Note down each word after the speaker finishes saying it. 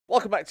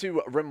Welcome back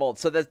to Rimworld.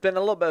 So there's been a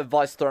little bit of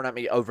advice thrown at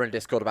me over in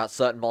Discord about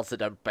certain mods that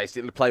don't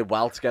basically play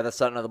well together,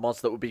 certain other mods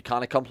that would be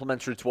kind of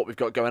complementary to what we've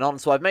got going on.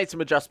 So I've made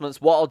some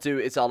adjustments. What I'll do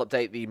is I'll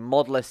update the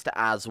mod list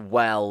as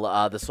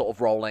well, the sort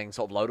of rolling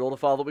sort of load order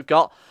file that we've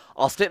got.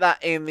 I'll stick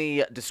that in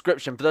the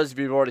description. For those of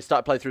you who've already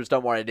started playthroughs,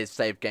 don't worry, it is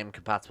save game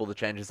compatible, the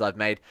changes I've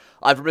made.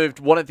 I've removed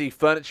one of the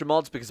furniture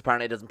mods because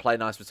apparently it doesn't play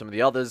nice with some of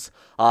the others.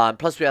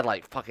 Plus we had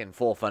like fucking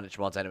 4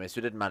 furniture mods anyway, so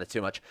it didn't matter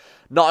too much.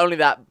 Not only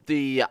that,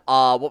 the,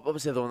 what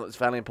was the other one that was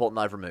fairly important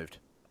that I've removed?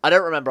 I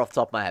don't remember off the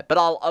top of my head, but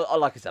I'll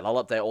like I said,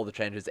 I'll update all the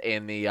changes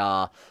in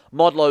the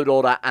mod load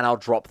order, and I'll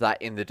drop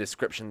that in the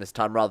description this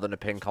time rather than a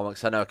pinned comment,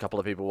 because I know a couple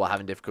of people were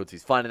having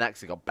difficulties finding that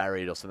because it got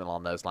buried or something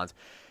along those lines.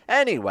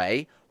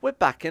 Anyway, we're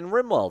back in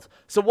Rimworld.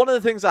 So one of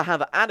the things I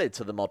have added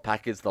to the mod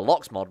pack is the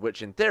locks mod,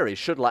 which in theory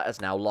should let us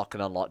now lock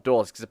and unlock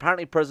doors, because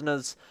apparently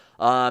prisoners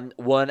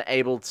weren't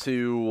able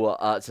to,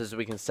 so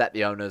we can set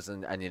the owners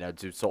and you know,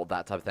 do sort of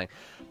that type of thing.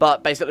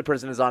 But basically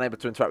prisoners aren't able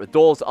to interact with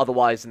doors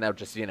otherwise, and they'll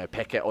just, you know,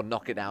 pick it or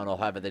knock it down or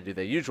however they do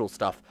their usual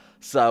stuff.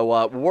 So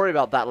we'll worry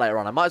about that later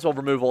on. I might as well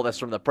remove all this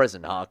from the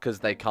prison, because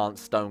they can't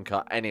stone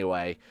cut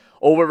anyway.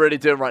 All we're really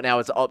doing right now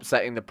is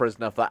upsetting the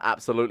prisoner for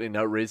absolutely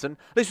no reason.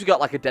 At least we got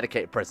like a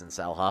dedicated prison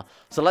cell, huh?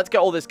 So let's get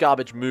all this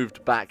garbage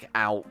moved back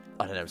out.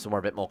 I don't know, somewhere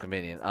a bit more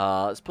convenient.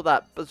 Let's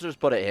just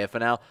put it here for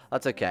now.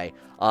 That's okay.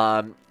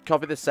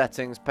 Copy the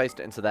settings, paste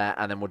it into there,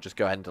 and then we'll just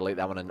go ahead and delete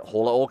that one and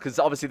haul it all, because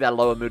obviously their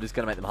lower mood is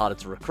going to make them harder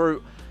to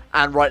recruit.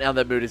 And right now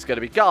their mood is going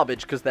to be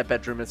garbage because their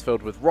bedroom is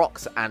filled with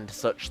rocks and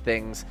such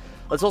things.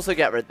 Let's also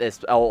get rid of this,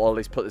 or at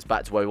least put this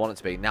back to where we want it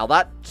to be. Now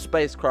that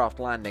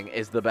spacecraft landing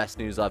is the best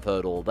news I've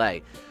heard all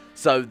day.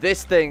 So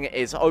this thing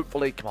is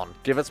hopefully, come on,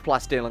 give us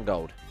plasteel and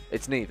gold.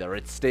 It's neither.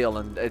 It's steel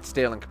and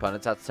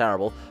components. That's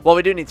terrible. Well,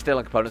 we do need steel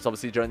and components,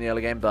 obviously, during the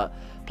early game, but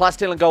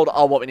plasteel and gold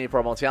are what we need for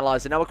our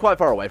multi-analyzer. Now, we're quite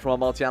far away from our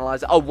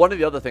multi-analyzer. Oh, one of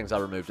the other things I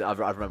removed, I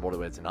remember what it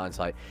was in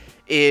hindsight,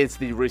 is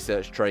the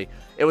research tree.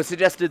 It was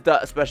suggested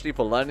that, especially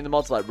for learning the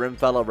mods like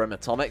Rimfella,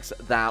 Rimatomics,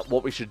 that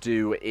what we should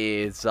do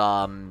is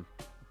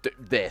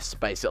this,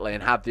 basically,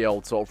 and have the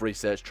old sort of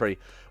research tree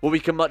where we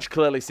can much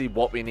clearly see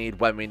what we need,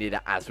 when we need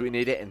it, as we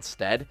need it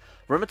instead.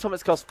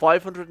 Rimatomics cost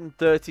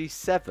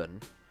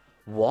 537.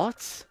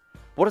 What?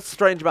 What a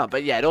strange amount.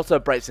 But yeah, it also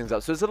breaks things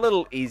up, so it's a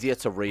little easier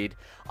to read.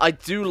 I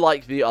do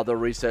like the other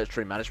research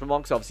tree management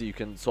one, because obviously you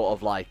can sort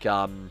of like,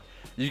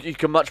 you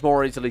can much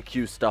more easily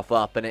queue stuff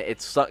up, and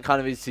it's kind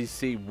of easy to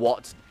see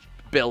what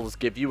bills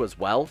give you as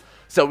well.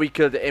 So we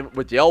could,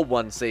 with the old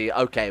one, see,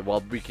 okay,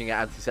 well, we can get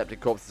antiseptic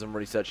corpses and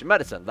research in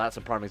medicine. That's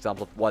a prime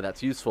example of why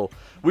that's useful.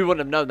 We wouldn't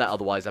have known that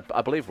otherwise.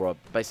 I believe we're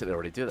basically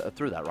already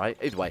through that, right?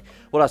 Either way,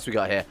 what else we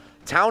got here?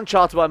 Town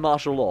charter by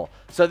martial law.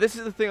 So this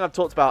is the thing I've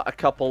talked about a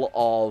couple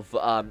of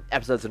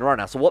episodes in a row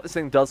now. So what this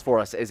thing does for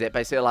us is it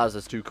basically allows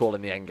us to call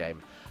in the endgame.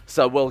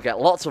 So we'll get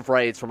lots of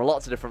raids from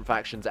lots of different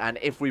factions, and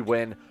if we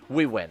win,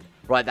 we win.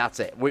 Right, that's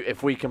it.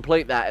 If we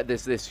complete that,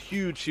 this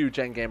huge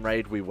endgame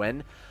raid, we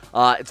win.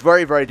 It's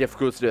very, very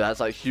difficult to do that. It's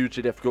like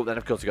hugely difficult. Then,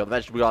 of course, you've got the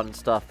vegetable garden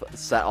stuff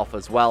set off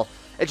as well.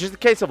 It's just a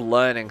case of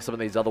learning some of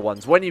these other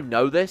ones. When you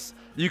know this,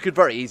 you could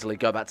very easily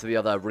go back to the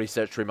other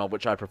research tree mod,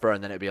 which I prefer,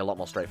 and then it'd be a lot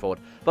more straightforward.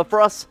 But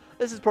for us,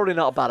 this is probably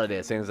not a bad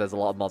idea, seeing as there's a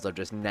lot of mods I've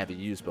just never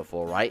used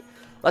before, right?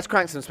 Let's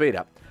crank some speed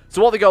up.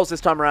 So what are the goals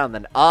this time around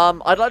then?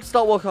 I'd like to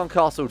start working on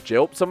Castle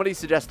Jilt. Somebody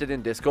suggested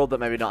in Discord that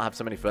maybe not have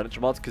so many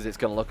furniture mods because it's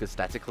going to look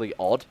aesthetically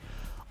odd.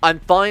 I'm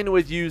fine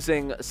with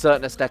using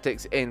certain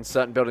aesthetics in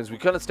certain buildings. We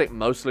kind of stick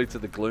mostly to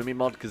the gloomy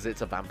mod because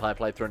it's a vampire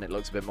playthrough and it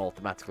looks a bit more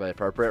thematically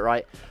appropriate,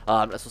 right?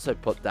 Let's also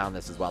put down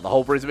this as well. The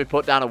whole reason we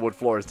put down a wood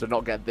floor is to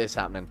not get this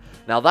happening.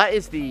 Now, that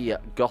is the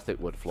gothic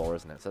wood floor,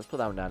 isn't it? So let's put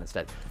that one down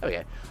instead.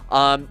 Okay.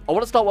 I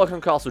want to start working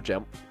on Castle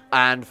Gym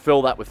and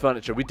fill that with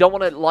furniture. We don't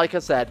want to, like I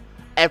said,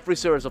 every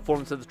series of fall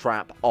into the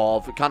trap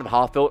of kind of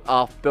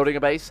half building a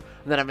base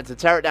and then having to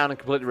tear it down and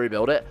completely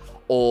rebuild it,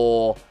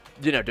 or,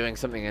 you know, doing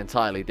something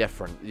entirely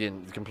different, you know,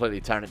 completely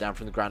tearing it down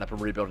from the ground up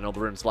and rebuilding all the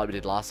rooms like we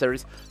did last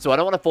series. So I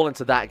don't want to fall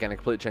into that again and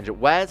completely change it.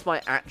 Where's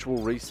my actual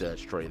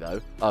research tree,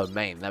 though? Oh,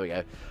 main. There we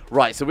go.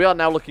 Right, so we are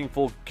now looking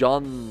for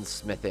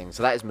gunsmithing.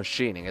 So that is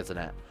machining, isn't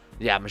it?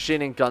 Yeah,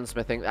 machining,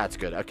 gunsmithing. That's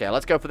good. Okay,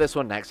 let's go for this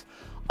one next.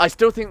 I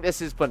still think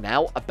this is, for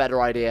now, a better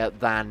idea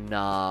than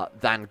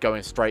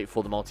going straight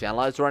for the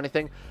multi-analyzer or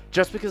anything,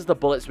 just because the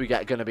bullets we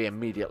get are going to be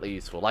immediately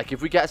useful. Like,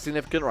 if we get a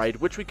significant raid,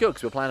 which we could,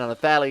 because we're playing on a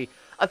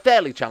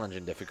fairly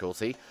challenging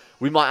difficulty,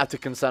 we might have to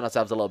concern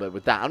ourselves a little bit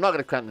with that. I'm not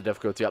going to crank the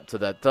difficulty up to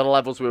the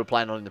levels we were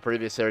playing on in the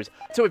previous series,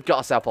 until we've got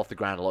ourselves off the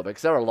ground a little bit,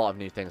 because there are a lot of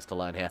new things to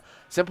learn here.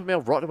 Simple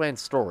meal rotted away in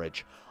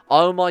storage.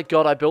 Oh my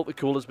god, I built the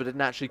coolers, but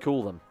didn't actually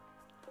cool them.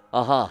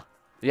 Uh-huh.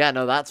 Yeah,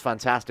 no, that's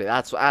fantastic.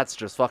 That's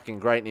just fucking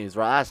great news,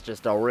 right? That's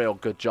just a real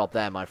good job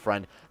there, my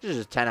friend. This is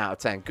just 10 out of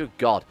 10. Good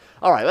God.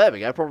 All right, there we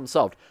go. Problem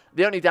solved.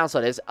 The only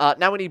downside is,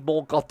 now we need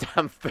more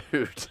goddamn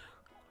food.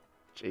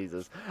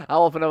 Jesus.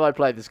 How often have I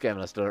played this game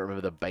and I still don't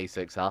remember the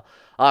basics, huh?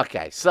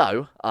 Okay,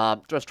 so,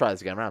 let's try this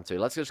again, round 2.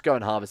 Let's just go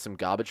and harvest some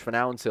garbage for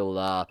now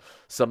until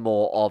some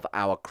more of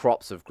our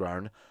crops have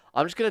grown.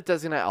 I'm just going to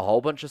designate a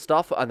whole bunch of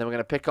stuff, and then we're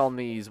going to pick on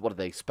these, what do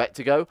they expect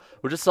to go?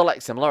 We'll just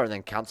select similar, and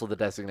then cancel the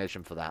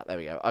designation for that. There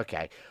we go.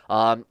 Okay.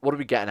 What are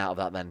we getting out of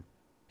that, then?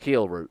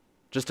 Heal root.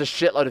 Just a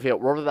shitload of heal.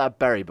 What about that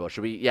berry bush?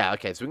 Are we... Yeah,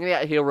 okay, so we're going to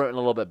get a heal root and a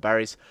little bit of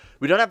berries.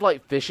 We don't have,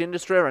 like, fish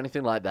industry or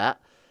anything like that.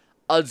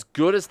 As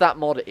good as that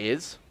mod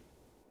is,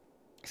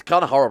 it's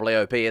kind of horribly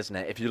OP, isn't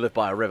it? If you live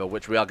by a river,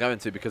 which we are going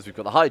to because we've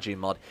got the hygiene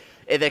mod.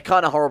 They're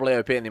kind of horribly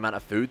OP in the amount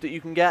of food that you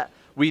can get.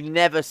 We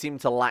never seem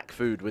to lack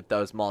food with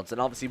those mods. And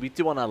obviously, we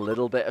do want a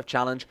little bit of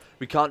challenge.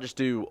 We can't just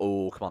do...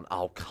 Oh, come on.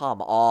 Oh,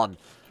 come on.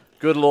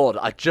 Good lord.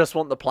 I just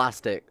want the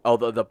plastic. Oh,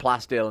 the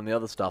plasteel and the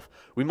other stuff.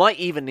 We might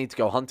even need to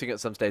go hunting at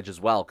some stage as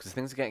well. Because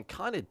things are getting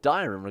kind of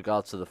dire in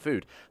regards to the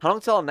food. How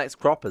long till our next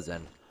crop is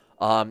in?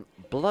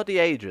 Bloody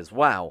ages.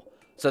 Wow.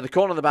 So the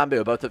corn and the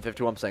bamboo are both at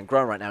 51%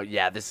 grown right now.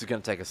 Yeah, this is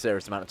going to take a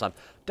serious amount of time.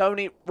 Don't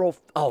eat raw...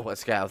 Oh,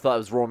 that's okay. I thought it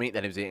was raw meat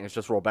that he was eating. It's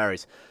just raw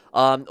berries.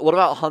 What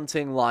about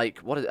hunting, like...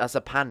 What is... As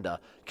a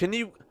panda? Can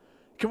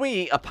we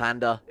eat a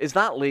panda? Is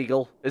that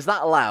legal? Is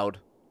that allowed?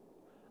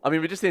 I mean,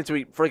 we just need to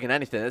eat friggin'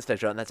 anything at this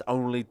stage, right? And that's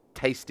only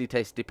tasty,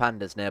 tasty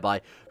pandas nearby.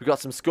 We've got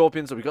some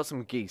scorpions, or we've got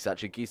some geese,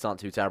 actually. Geese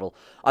aren't too terrible.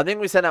 I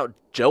think we send out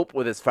Jilp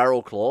with his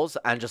feral claws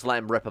and just let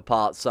him rip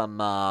apart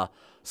some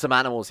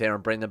animals here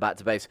and bring them back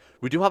to base.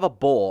 We do have a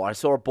boar. I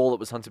saw a boar that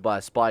was hunted by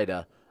a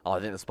spider. Oh,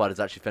 I think the spider's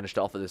actually finished it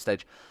off at this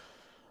stage.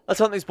 Let's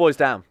hunt these boys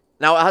down.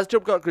 Now, has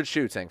Jilp got good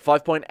shooting?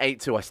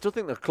 5.82. I still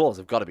think the claws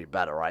have got to be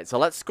better, right? So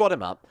let's squad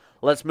him up.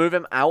 Let's move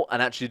him out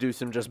and actually do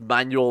some just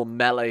manual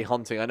melee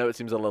hunting. I know it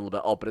seems a little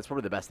bit odd, but it's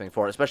probably the best thing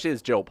for it, especially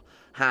as Jilp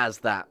has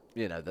that,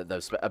 you know,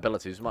 those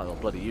abilities. We might as well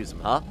bloody use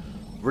them, huh?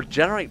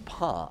 Regenerate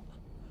part.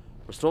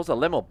 Restores a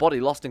limb or body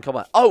lost in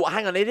combat. Oh,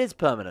 hang on, it is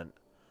permanent.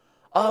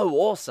 Oh,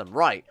 awesome,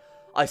 right.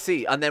 I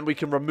see, and then we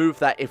can remove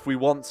that if we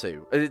want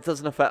to. It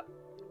doesn't affect,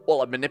 well,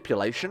 like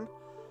manipulation?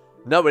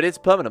 No, it is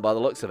permanent by the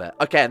looks of it.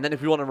 Okay, and then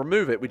if we want to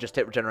remove it, we just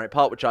hit regenerate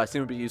part, which I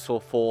assume would be useful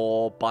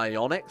for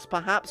Bionics,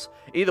 perhaps?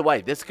 Either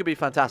way, this could be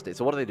fantastic.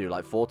 So what do they do,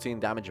 like 14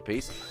 damage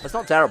apiece? That's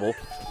not terrible.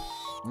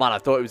 Man, I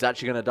thought he was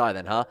actually going to die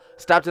then, huh?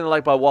 Stabbed in the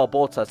leg by wild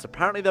boar tusk.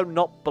 Apparently, they're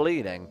not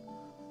bleeding.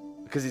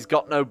 Because he's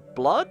got no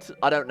blood?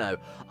 I don't know.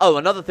 Oh,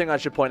 another thing I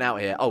should point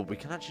out here. Oh, we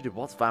can actually do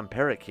what's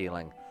vampiric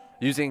healing?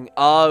 Using,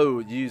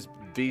 use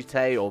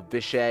Vitae or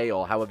Vichy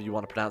or however you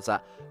want to pronounce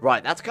that.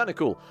 Right, that's kind of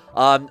cool.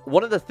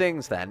 One of the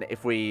things then,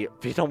 if we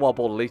feed on wild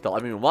boar lethal, I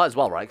mean, we might as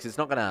well, right? Because it's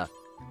not going to...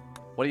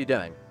 What are you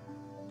doing?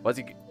 Where's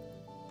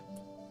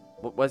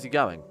he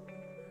going?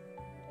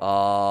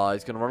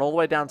 He's going to run all the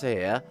way down to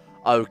here.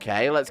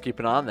 Okay, let's keep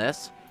an eye on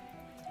this.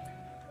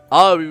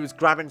 Oh, he was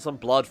grabbing some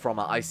blood from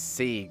it. I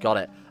see. Got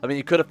it. I mean,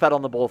 you could have fed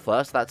on the ball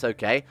first. That's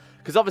okay.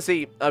 Because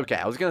obviously, okay,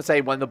 I was going to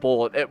say when the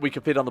ball, we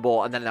could feed on the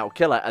ball and then that will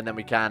kill it and then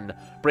we can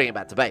bring it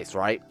back to base,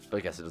 right? But I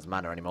guess it doesn't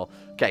matter anymore.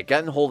 Okay,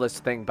 get and haul this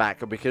thing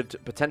back and we could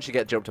potentially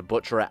get Joe to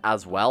butcher it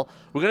as well.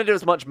 We're going to do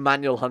as much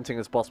manual hunting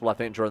as possible, I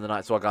think, during the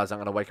night so our guys aren't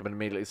going to wake up and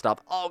immediately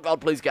stop. Oh,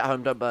 God, please get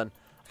home. Don't burn.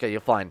 Okay, you're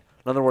fine.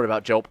 Nothing to worry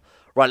about, Joe.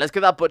 Right, let's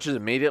get that butchered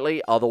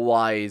immediately.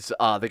 Otherwise,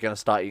 they're going to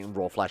start eating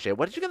raw flesh here.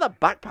 Where did you get that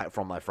backpack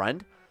from, my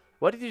friend?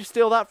 Where did you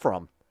steal that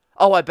from?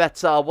 Oh, I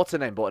bet, what's her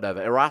name brought it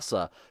over?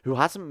 Irasa, who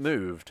hasn't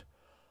moved.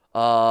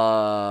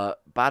 Bad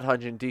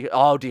hygiene,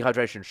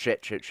 dehydration.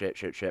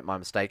 Shit, my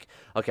mistake.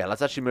 Okay,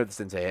 let's actually move this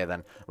into here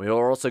then. We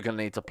are also going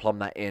to need to plumb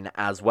that in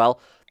as well.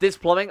 This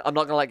plumbing, I'm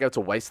not going to let go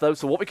to waste though.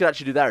 So what we could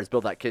actually do there is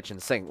build that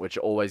kitchen sink, which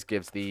always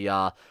gives the,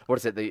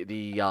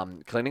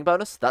 the cleaning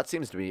bonus. That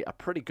seems to be a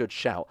pretty good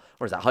shout.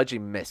 What is that?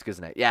 Hygiene misc,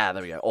 isn't it? Yeah,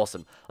 there we go.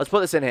 Awesome. Let's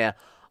put this in here.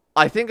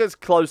 I think as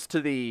close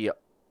to the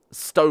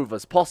stove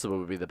as possible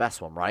would be the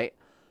best one, right?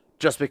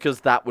 Just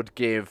because that would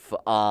give,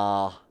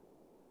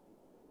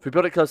 if we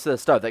build it close to the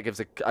stove, that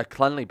gives a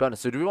cleanly bonus.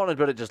 So do we want to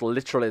build it just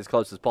literally as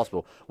close as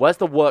possible? Where's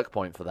the work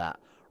point for that?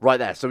 Right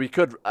there. So we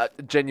could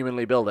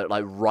genuinely build it,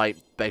 like, right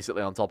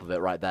basically on top of it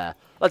right there.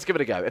 Let's give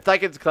it a go. If that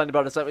gives a cleanly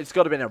bonus, it's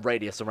got to be in a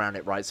radius around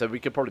it, right? So we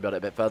could probably build it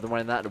a bit further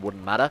away than that, and it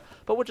wouldn't matter.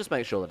 But we'll just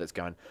make sure that it's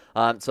going.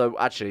 So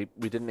actually,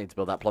 we didn't need to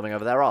build that plumbing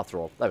over there after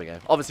all. There we go.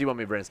 Obviously, when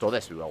we reinstall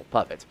this, we will.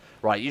 Perfect.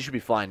 Right, you should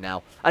be fine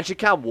now. And she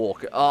can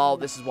walk. Oh,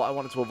 this is what I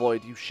wanted to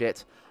avoid, you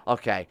shit.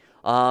 Okay.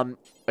 Are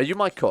you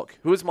my cook?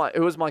 Who is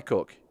my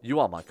cook? You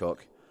are my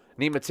cook.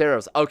 Need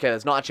materials. Okay,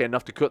 there's not actually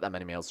enough to cook that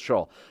many meals.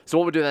 Sure. So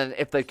what we'll do then,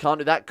 if they can't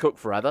do that, cook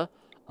forever.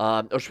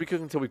 Or should we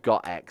cook until we've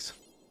got eggs?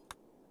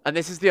 And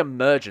this is the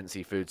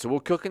emergency food. So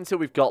we'll cook until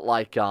we've got,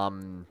 like,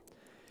 I'm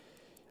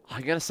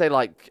going to say,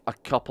 like, a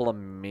couple of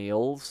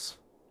meals.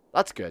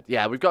 That's good.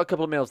 Yeah, we've got a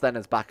couple of meals then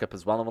as backup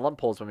as well. And we'll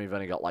unpause when we've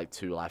only got, like,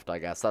 2 left, I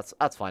guess.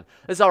 That's fine.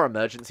 This is our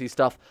emergency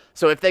stuff.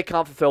 So if they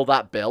can't fulfill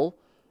that bill,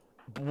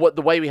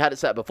 the way we had it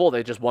set up before,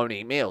 they just won't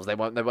eat meals. They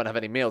won't have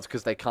any meals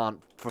because they can't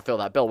fulfill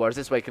that bill. Whereas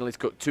this way, you can at least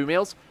cook 2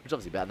 meals, which is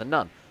obviously better than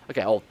none.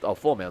 Okay,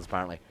 4 meals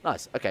apparently.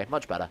 Nice. Okay,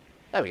 much better.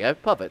 There we go.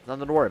 Perfect.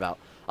 Nothing to worry about.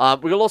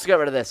 We'll also get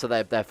rid of this, so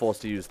they're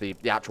forced to use the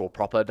actual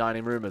proper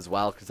dining room as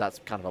well, because that's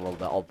kind of a little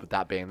bit odd with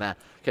that being there.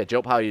 Okay,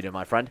 Job, how are you doing,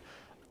 my friend?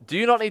 Do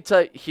you not need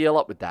to heal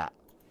up with that?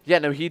 Yeah,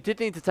 no, he did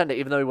need to tend it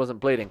even though he wasn't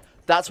bleeding.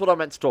 That's what I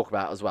meant to talk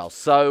about as well.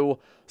 So,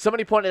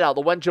 somebody pointed out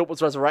that when Jilt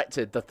was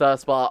resurrected, the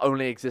thirst bar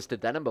only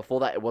existed then, and before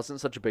that it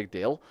wasn't such a big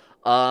deal.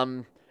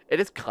 It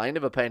is kind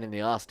of a pain in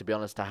the ass, to be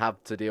honest, to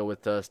have to deal with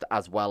thirst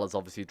as well as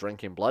obviously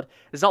drinking blood.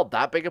 It's not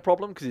that big a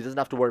problem because he doesn't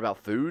have to worry about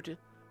food,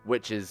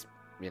 which is,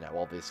 you know,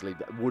 obviously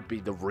would be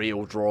the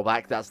real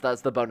drawback. That's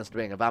the bonus to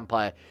being a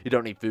vampire. You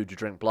don't need food to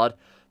drink blood.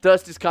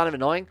 Thirst is kind of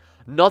annoying.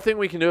 Nothing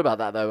we can do about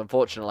that, though,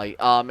 unfortunately.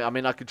 I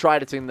mean, I could try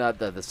editing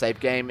the save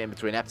game in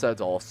between episodes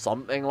or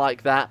something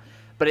like that,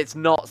 but it's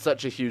not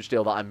such a huge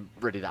deal that I'm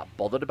really that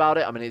bothered about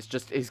it. I mean, it's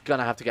just, he's going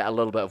to have to get a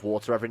little bit of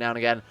water every now and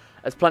again.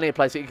 There's plenty of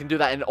places. You can do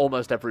that in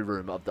almost every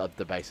room of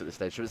the base at this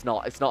stage, so it's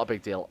not a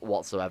big deal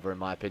whatsoever, in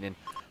my opinion.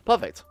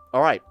 Perfect.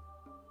 All right.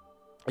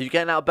 Are you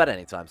getting out of bed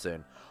anytime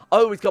soon?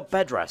 Oh, we've got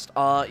bed rest.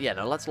 Yeah,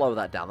 no, let's lower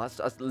that down. That's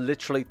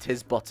literally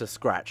tis but a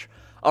scratch.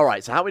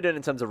 Alright, so how are we doing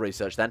in terms of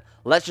research then?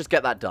 Let's just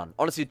get that done.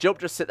 Honestly, Jill,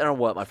 just sit there and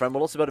work, my friend.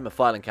 We'll also build him a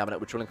filing cabinet,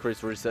 which will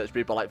increase research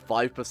speed by like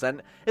 5%.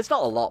 It's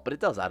not a lot, but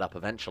it does add up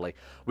eventually.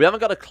 We haven't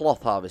got a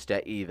cloth harvest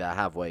yet either,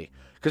 have we?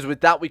 Because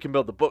with that, we can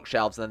build the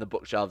bookshelves, and then the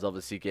bookshelves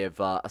obviously give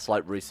a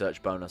slight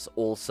research bonus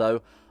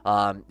also.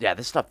 Yeah,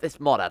 this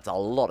mod adds a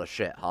lot of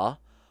shit, huh?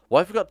 Why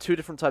have we got two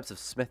different types of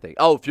smithy?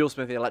 Oh, fuel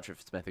smithy, electric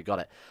smithy, got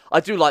it. I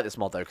do like this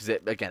mod, though, because,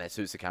 again, it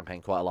suits the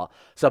campaign quite a lot.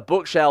 So,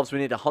 bookshelves, we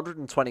need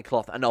 120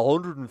 cloth and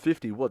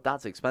 150 wood.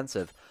 That's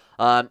expensive.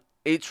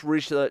 Each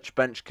research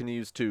bench can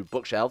use 2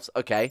 bookshelves.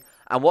 Okay.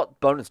 And what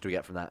bonus do we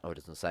get from that? Oh, it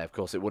doesn't say. Of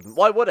course it wouldn't.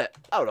 Why would it?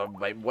 That would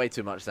make way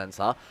too much sense,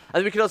 huh?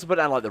 And we could also put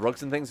down, like, the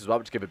rugs and things as well,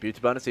 which give a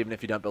beauty bonus, even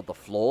if you don't build the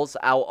floors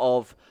out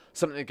of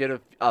something to give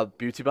a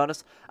beauty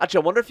bonus.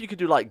 Actually, I wonder if you could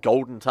do, like,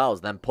 golden tiles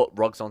and then put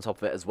rugs on top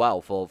of it as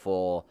well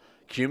for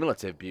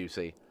cumulative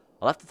beauty.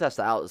 I'll have to test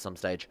that out at some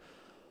stage.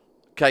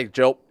 Okay,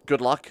 Jill,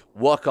 good luck.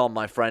 Work on,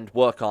 my friend.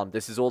 Work on.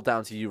 This is all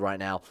down to you right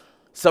now.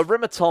 So,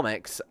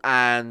 Rimatomics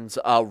and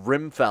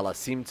Rimfella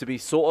seem to be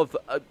sort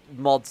of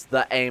mods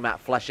that aim at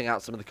fleshing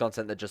out some of the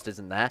content that just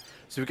isn't there.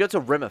 So, we go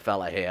to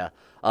Rimmerfella here.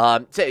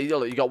 So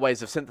you got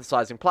ways of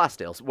synthesizing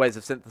plasteel, ways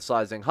of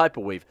synthesizing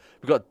hyperweave.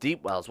 We've got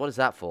deep wells. What is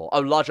that for? Oh,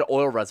 larger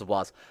oil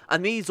reservoirs.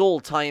 And these all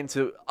tie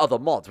into other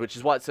mods, which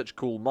is why it's such a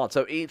cool mod.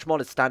 So each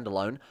mod is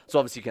standalone. So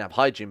obviously you can have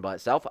hygiene by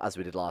itself, as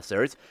we did last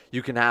series.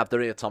 You can have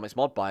the Atomics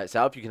mod by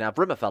itself. You can have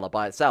Rimmerfella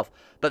by itself.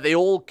 But they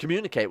all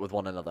communicate with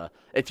one another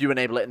if you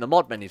enable it in the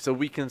mod menu. So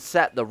we can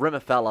set the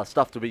Rimmerfella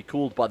stuff to be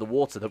cooled by the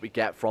water that we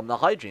get from the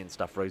hygiene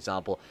stuff, for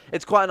example.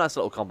 It's quite a nice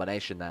little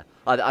combination there.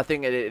 I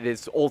think it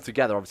is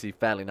altogether obviously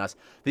fairly nice.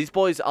 These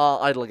boys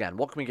are idle again.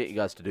 What can we get you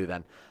guys to do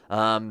then?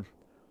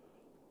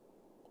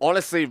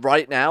 Honestly,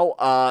 right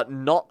now,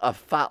 not a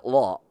fat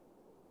lot.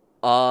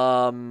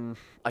 I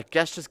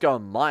guess just go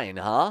and mine,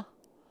 huh?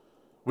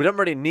 We don't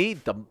really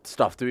need the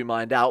stuff to be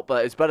mined out,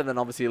 but it's better than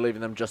obviously leaving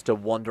them just to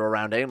wander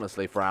around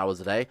aimlessly for hours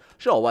a day.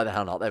 Sure, why the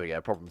hell not? There we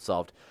go, problem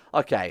solved.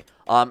 Okay,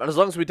 and as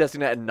long as we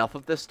designate enough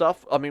of this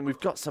stuff, I mean, we've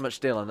got so much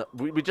steel, and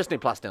we just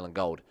need plasteel and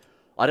gold.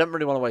 I don't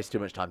really want to waste too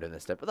much time doing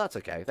this step, but that's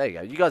okay. There you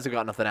go. You guys have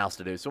got nothing else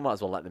to do, so we might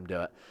as well let them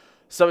do it.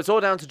 So it's all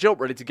down to Jilt,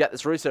 really, to get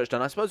this research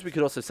done. I suppose we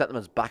could also set them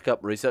as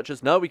backup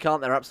researchers. No, we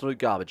can't. They're absolute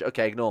garbage.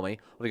 Okay, ignore me.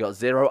 We got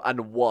 0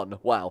 and 1.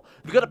 Wow.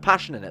 We've got a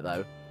passion in it,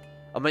 though.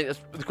 I mean,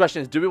 the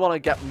question is, do we want to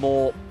get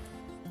more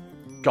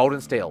gold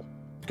and steel?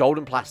 Gold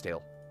and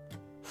plasteel.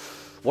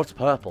 What's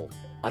purple?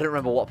 I don't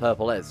remember what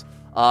purple is.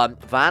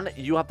 Van,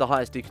 you have the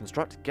highest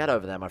deconstruct. Get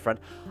over there, my friend.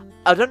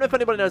 I don't know if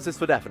anybody knows this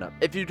for definite.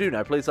 If you do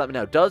know, please let me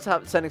know. Does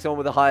sending someone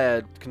with a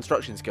higher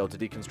construction skill to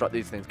deconstruct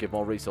these things give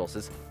more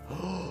resources?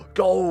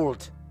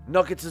 Gold!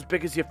 Nuggets as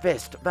big as your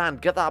fist. Van,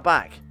 get that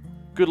back.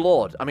 Good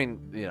lord. I mean,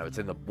 you know, it's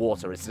in the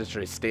water. It's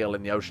literally steel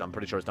in the ocean. I'm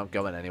pretty sure it's not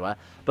going anywhere.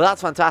 But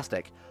that's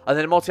fantastic. And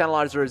then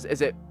multi-analyzer is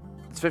it...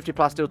 It's 50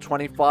 plasteel,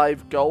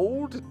 25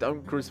 gold?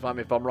 Don't crucify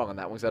me if I'm wrong on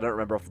that one, because I don't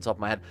remember off the top of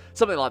my head.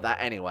 Something like that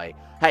anyway.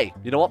 Hey,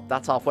 you know what?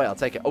 That's halfway. I'll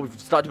take it. Oh, we've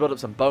started to build up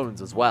some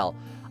bones as well.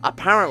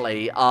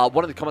 Apparently,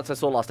 one of the comments I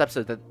saw last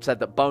episode that said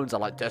that bones are,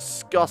 like,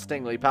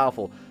 disgustingly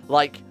powerful.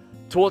 Like,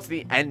 towards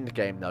the end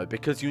game, though,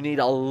 because you need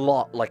a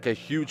lot, like, a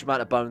huge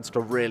amount of bones to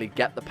really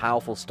get the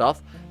powerful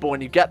stuff. But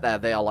when you get there,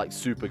 they are, like,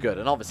 super good.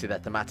 And obviously, they're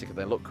thematic and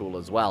they look cool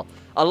as well.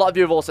 A lot of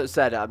you have also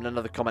said,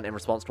 another comment in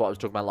response to what I was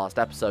talking about last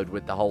episode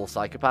with the whole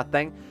psychopath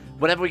thing.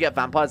 Whenever we get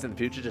vampires in the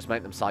future, just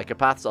make them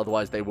psychopaths.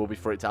 Otherwise, they will be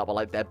freaked out by,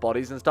 like, dead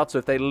bodies and stuff. So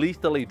if they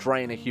lethally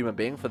drain a human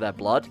being for their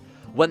blood,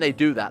 when they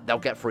do that, they'll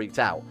get freaked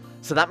out.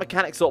 So that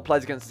mechanic sort of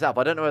plays against itself.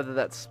 I don't know whether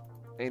that's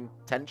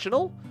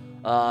intentional.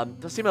 It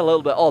does seem a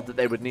little bit odd that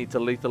they would need to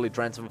lethally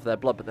drain someone for their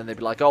blood, but then they'd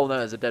be like, oh no,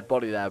 there's a dead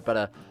body there.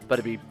 Better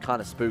be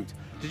kind of spooked.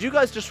 Did you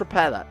guys just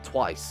repair that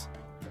twice?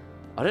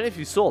 I don't know if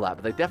you saw that,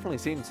 but they definitely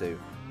seem to.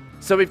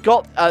 So we've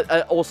got,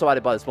 also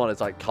added by this mod,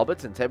 it's like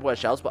cupboards and tableware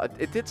shelves, but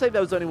it did say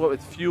those only work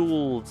with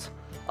fueled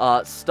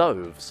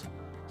stoves.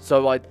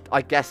 So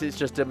I guess it's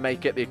just to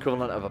make it the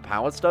equivalent of a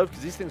powered stove,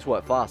 because these things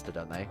work faster,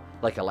 don't they?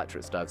 Like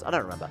electric stoves. I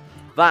don't remember.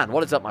 Van,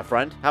 what is up, my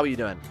friend? How are you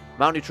doing?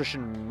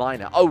 Malnutrition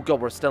minor. Oh, God,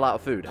 we're still out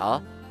of food,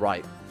 huh?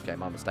 Right. Okay,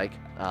 my mistake.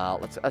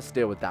 Let's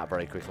deal with that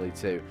very quickly,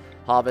 too.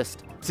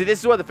 Harvest. See, this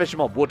is where the fishing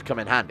mod would come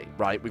in handy,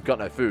 right? We've got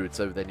no food,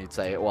 so then you'd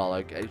say, well,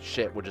 okay,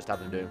 shit, we'll just have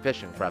them doing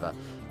fishing forever.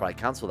 Right,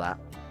 cancel that.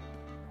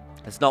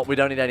 It's not, we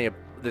don't need any of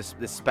this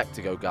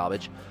Spectago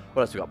garbage.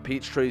 What else we got?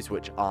 Peach trees,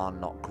 which are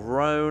not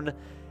grown.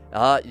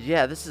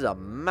 Yeah, this is a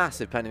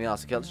massive pain in the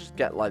arse. Okay, let's just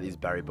get, like, these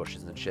berry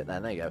bushes and shit there.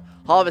 There you go.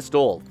 Harvest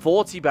all.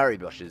 40 berry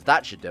bushes.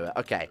 That should do it.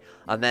 Okay.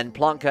 And then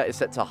plant cut is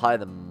set to higher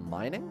than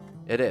mining?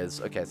 It is.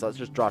 Okay, so let's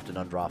just draft and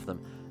undraft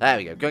them. There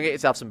we go. Go and get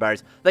yourself some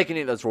berries. They can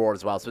eat those raw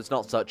as well, so it's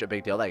not such a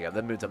big deal. There you go.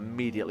 The moons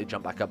immediately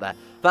jump back up there.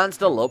 Van's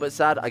still a little bit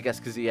sad, I guess,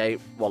 because he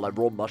ate, well, like,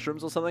 raw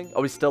mushrooms or something.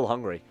 Oh, he's still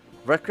hungry.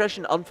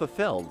 Recreation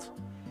unfulfilled.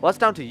 Well, that's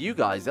down to you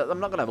guys. I'm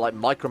not going to, like,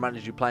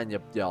 micromanage you playing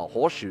your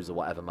horseshoes or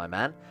whatever, my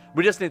man.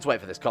 We just need to wait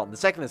for this cotton. The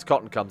second this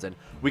cotton comes in,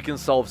 we can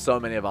solve so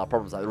many of our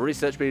problems. Like, the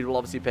research speed will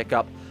obviously pick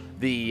up.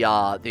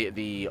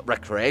 The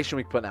recreation,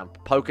 we can put down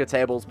poker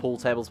tables, pool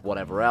tables,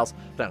 whatever else.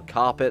 Put down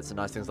carpets and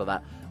nice things like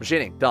that.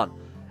 Machining, done.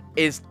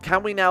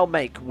 Can we now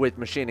make with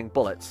machining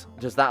bullets?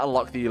 Does that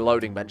unlock the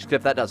loading bench? Because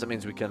if that does, it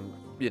means we can,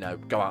 you know,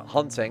 go out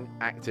hunting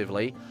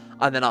actively.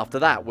 And then after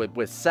that,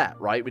 we're set,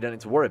 right? We don't need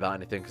to worry about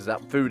anything because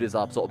that food is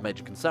our sort of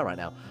major concern right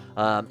now.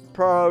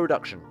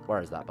 Production.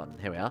 Where is that button?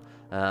 Here we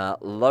are.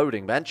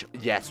 Loading bench.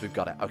 Yes, we've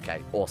got it.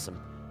 Okay,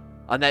 awesome.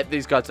 And then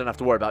these guys don't have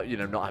to worry about, you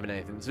know, not having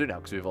anything to do now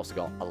because we've also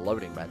got a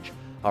loading bench.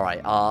 All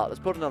right, let's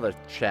put another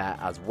chair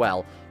as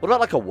well. What about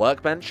like a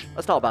workbench?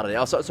 That's not a bad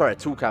idea. Oh, sorry, a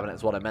tool cabinet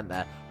is what I meant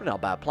there. Not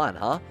a bad plan,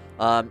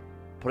 huh?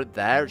 Put it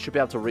there. It should be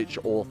able to reach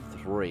all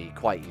three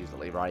quite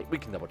easily, right? We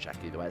can double check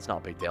either way. It's not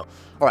a big deal.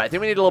 All right, I think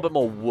we need a little bit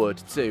more wood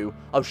too.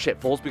 Oh shit,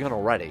 fall's begun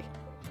already.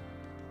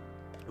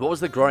 What was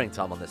the growing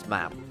time on this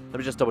map? Let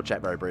me just double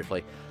check very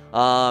briefly.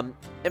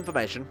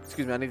 Information.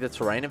 Excuse me, I need the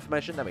terrain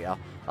information. There we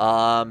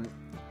are.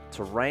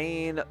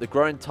 Terrain. The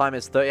growing time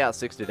is 30 out of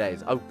 60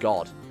 days. Oh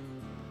god.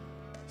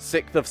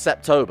 6th of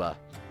September.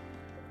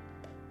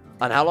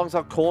 And how long's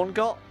our corn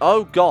got?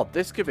 Oh god,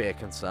 this could be a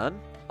concern.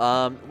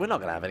 We're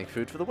not going to have any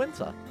food for the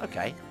winter.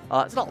 Okay.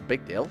 It's not a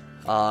big deal.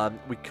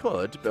 We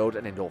could build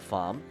an indoor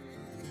farm.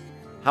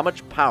 How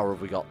much power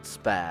have we got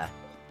spare?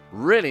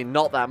 Really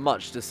not that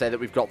much to say that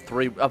we've got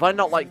 3. Have I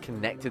not, like,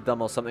 connected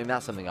them or something?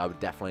 That's something I would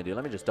definitely do.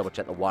 Let me just double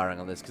check the wiring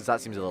on this because that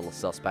seems a little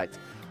suspect.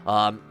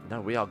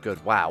 No, we are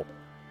good. Wow.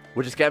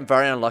 We're just getting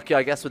very unlucky,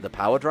 I guess, with the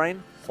power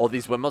drain. Or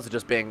these windmills are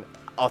just being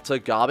utter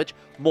garbage.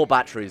 More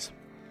batteries.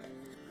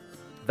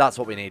 That's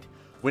what we need.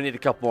 We need a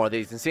couple more of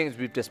these. And seeing as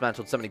we've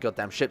dismantled so many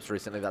goddamn ships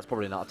recently, that's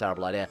probably not a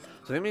terrible idea.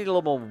 So I think we need a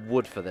little more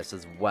wood for this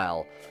as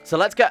well. So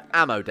let's get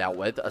ammo dealt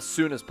with as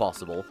soon as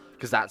possible.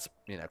 Because that's,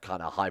 you know,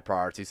 kind of high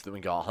priority so that we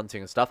can go out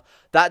hunting and stuff.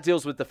 That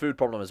deals with the food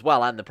problem as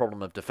well and the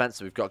problem of defense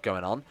that we've got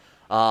going on.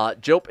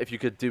 Jilp, if you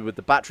could do with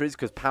the batteries,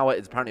 because power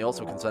is apparently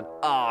also a concern.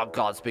 Oh,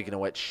 God, speaking of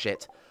which,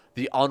 shit.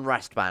 The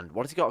unrest band.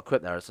 What has he got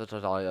equipped there? It's such a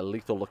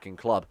lethal-looking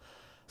club.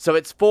 So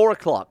it's 4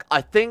 o'clock.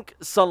 I think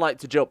sunlight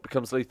to Jilp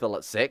becomes lethal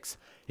at 6.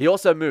 He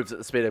also moves at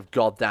the speed of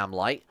goddamn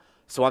light.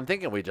 So I'm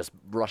thinking we just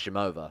rush him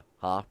over,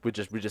 huh? We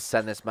just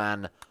send this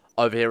man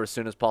over here as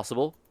soon as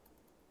possible.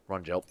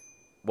 Run, Jilp.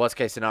 Worst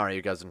case scenario,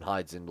 he goes and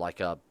hides in like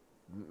a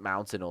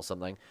mountain or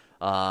something.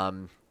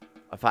 In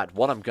fact,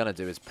 what I'm going to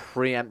do is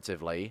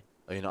preemptively...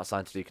 Oh, you're not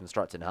assigned to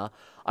deconstructing, huh?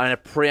 I'm going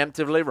to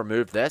preemptively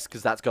remove this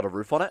because that's got a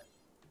roof on it.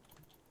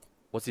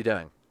 What's he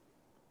doing?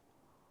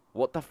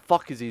 What the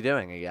fuck is he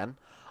doing again?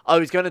 Oh,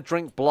 he's going to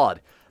drink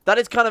blood. That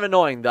is kind of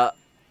annoying that...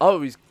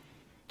 Oh, he's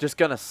just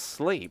going to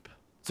sleep.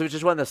 So it's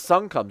just when the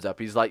sun comes up,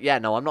 he's like, yeah,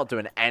 no, I'm not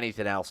doing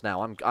anything else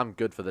now. I'm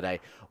good for the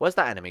day. Where's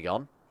that enemy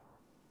gone?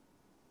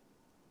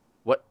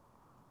 What?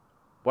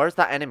 Where's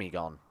that enemy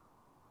gone?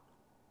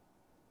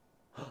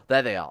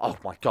 There they are. Oh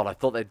my god, I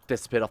thought they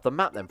disappeared off the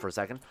map then for a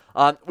second.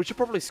 We should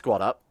probably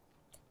squad up.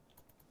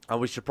 And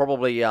we should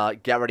probably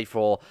get ready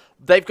for...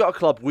 They've got a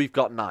club, we've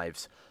got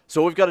knives. So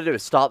all we've got to do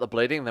is start the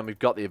bleeding, and then we've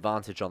got the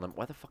advantage on them.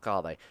 Where the fuck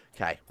are they?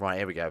 Okay, right,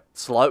 here we go.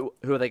 Slow.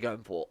 Who are they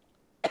going for?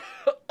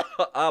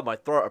 Ah, my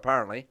throat,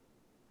 apparently.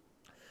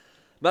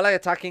 Melee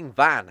attacking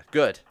Van.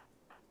 Good.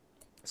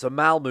 So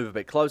Mal, move a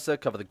bit closer,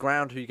 cover the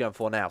ground. Who are you going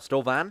for now?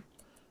 Still Van?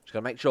 Just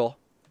gotta make sure.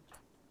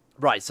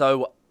 Right,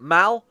 so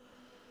Mal,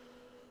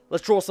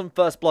 let's draw some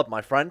first blood,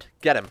 my friend.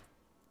 Get him.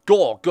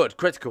 Gore, good.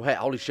 Critical hit.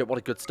 Holy shit, what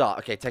a good start.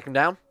 Okay, take him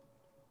down.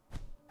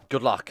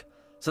 Good luck.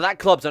 So that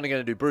club's only going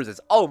to do bruises.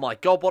 Oh my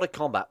god, what a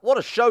combat. What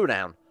a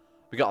showdown.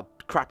 We got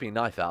a crappy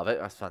knife out of it.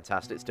 That's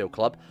fantastic. Steel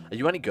club. Are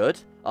you any good?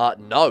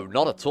 No,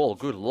 not at all.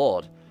 Good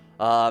lord.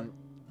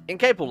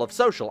 Incapable of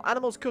social,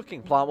 animals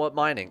cooking, plant work,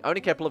 mining. Only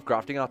capable of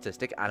crafting,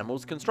 artistic,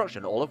 animals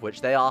construction. All of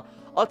which they are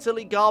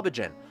utterly garbage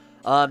in.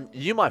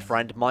 You, my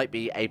friend, might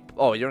be a...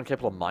 Oh, you're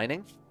incapable of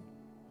mining?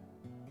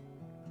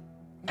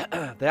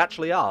 They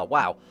actually are.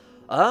 Wow.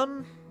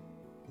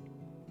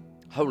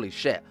 Holy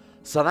shit.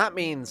 So that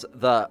means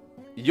that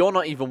you're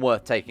not even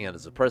worth taking in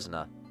as a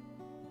prisoner.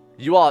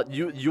 You are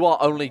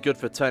only good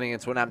for turning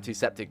into an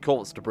antiseptic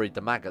corpse to breed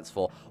the maggots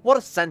for. What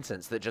a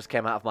sentence that just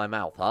came out of my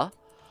mouth, huh?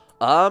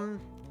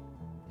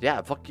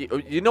 Yeah, fuck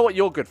you. You know what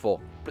you're good for?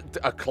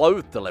 A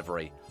clothes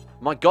delivery.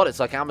 My god, it's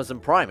like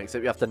Amazon Prime,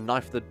 except you have to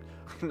knife the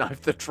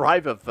Knife the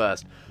driver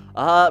first.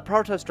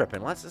 Prioritize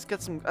stripping. Let's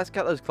get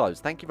those clothes.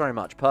 Thank you very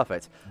much.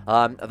 Perfect.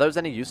 Are those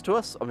any use to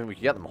us? I mean, we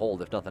can get them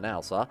hauled if nothing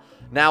else, huh?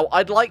 Now,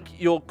 I'd like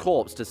your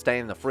corpse to stay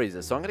in the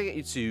freezer, so I'm gonna get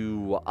you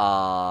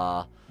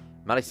to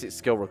Melee 6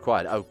 skill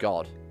required. Oh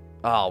god.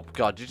 Oh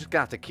god, you're just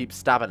gonna have to keep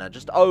stabbing her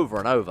just over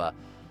and over.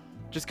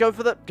 Just go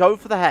for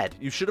the head.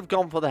 You should have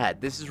gone for the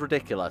head. This is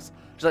ridiculous.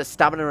 Just like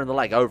stabbing her in the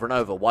leg over and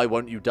over. Why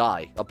won't you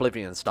die?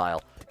 Oblivion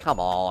style. Come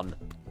on.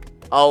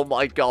 Oh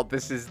my god,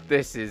 this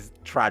is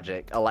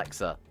tragic.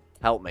 Alexa,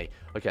 help me.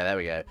 Okay, there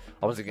we go.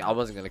 I wasn't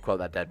going to quote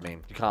that dead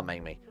meme. You can't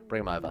make me.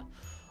 Bring him over.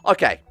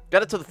 Okay,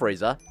 get it to the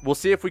freezer. We'll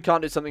see if we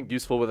can't do something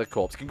useful with a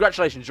corpse.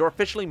 Congratulations, you're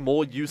officially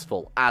more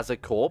useful as a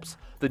corpse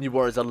than you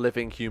were as a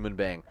living human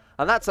being.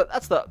 And that's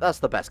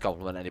the best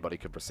compliment anybody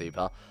could receive,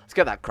 huh? Let's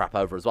get that crap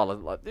over as well.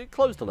 Like,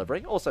 clothes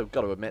delivery. Also,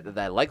 got to admit that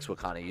their legs were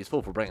kind of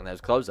useful for bringing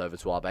those clothes over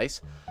to our base.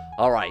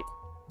 All right.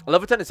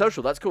 Level 10 is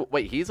social. That's cool.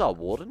 Wait, he's our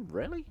warden?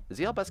 Really? Is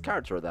he our best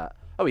character at that?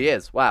 Oh, he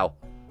is. Wow.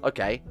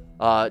 Okay.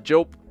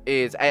 Jilp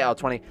is 8 out of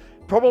 20.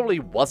 Probably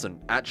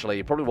wasn't, actually.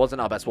 He probably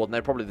wasn't our best warden.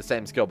 They're probably the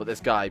same skill, but this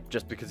guy,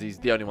 just because he's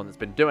the only one that's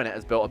been doing it,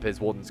 has built up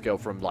his warden skill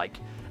from, like,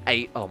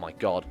 8. Oh, my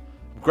God.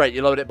 Great,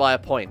 you load it by a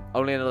point.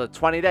 Only another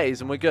 20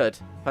 days and we're good.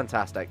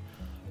 Fantastic.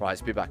 Right,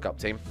 speed back up,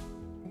 team.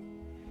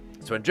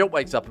 So when Jilt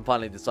wakes up and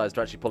finally decides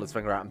to actually pull his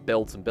finger out and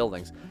build some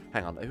buildings.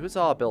 Hang on, who's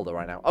our builder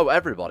right now? Oh,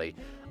 everybody.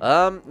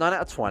 9 out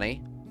of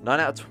 20. 9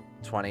 out of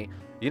 20.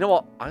 You know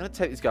what? I'm going to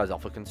take these guys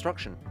off of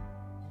construction.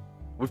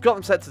 We've got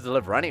them set to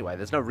deliver anyway.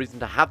 There's no reason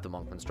to have them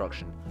on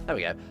construction. There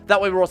we go. That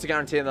way we're also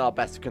guaranteeing that our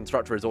best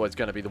constructor is always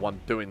going to be the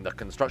one doing the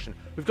construction.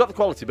 We've got the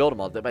quality builder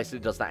mod that basically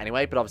does that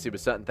anyway, but obviously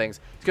with certain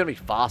things, it's going to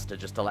be faster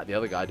just to let the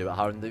other guy do it,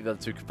 and the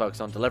other two can focus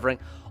on delivering.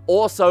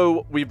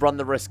 Also, we run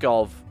the risk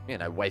of, you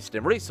know,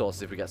 wasting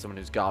resources if we get someone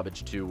who's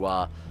garbage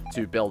to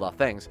build our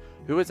things.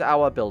 Who is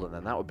our builder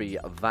then? That would be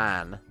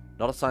Van.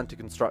 Not assigned to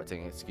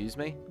constructing, excuse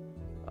me.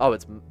 Oh,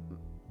 it's...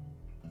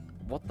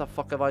 What the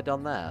fuck have I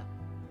done there?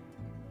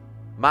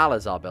 Mal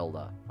is our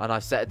builder, and I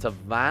set it to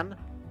Van?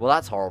 Well,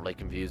 that's horribly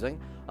confusing.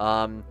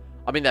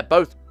 I mean, they're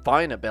both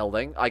fine at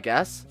building, I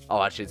guess.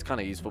 Oh, actually, it's kind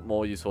of useful,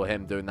 more useful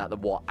him doing that than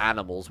what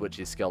animals, which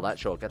is skilled at.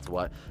 Sure, get to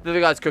work. The other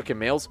guy's cooking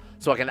meals,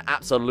 so I can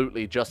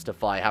absolutely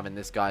justify having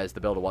this guy as the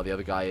builder while the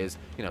other guy is,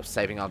 you know,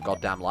 saving our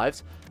goddamn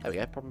lives. There we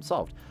go, problem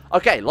solved.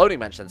 Okay, loading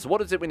bench then. So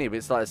what is it we need?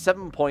 It's like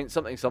 7 point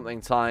something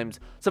something times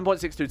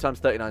 7.62 times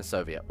 39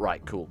 Soviet.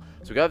 Right, cool.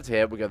 So we go over to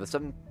here, we go the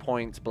 7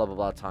 points blah blah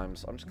blah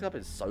times. I'm just gonna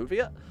put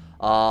Soviet.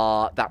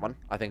 That one,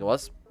 I think it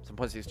was.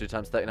 7.62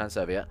 times 39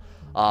 Soviet.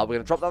 We're going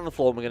to drop that on the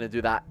floor and we're going to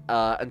do that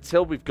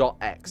until we've got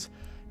X.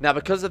 Now,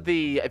 because of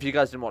the, if you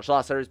guys didn't watch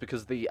last series,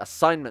 because of the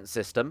assignment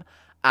system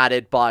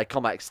added by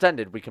Combat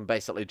Extended, we can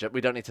basically,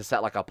 we don't need to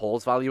set like our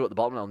pause value at the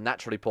bottom. It'll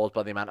naturally pause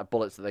by the amount of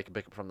bullets that they can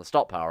pick up from the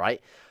stockpile,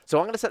 right? So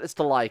I'm going to set this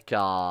to like,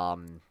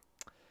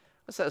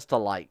 let's set this to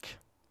like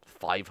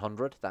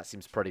 500. That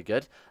seems pretty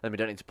good. Then we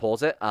don't need to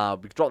pause it. We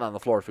can drop that on the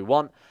floor if we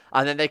want.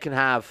 And then they can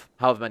have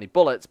however many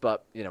bullets,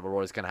 but, you know, we're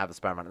always going to have a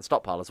spare amount in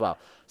stockpile as well.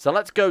 So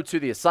let's go to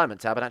the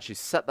assignment tab and actually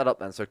set that up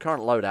then. So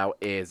current loadout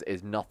is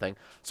nothing.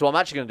 So what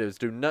I'm actually going to do is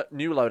do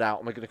new loadout,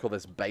 and we're going to call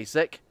this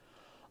basic.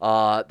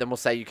 Then we'll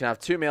say you can have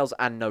 2 meals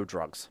and no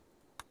drugs.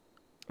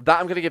 That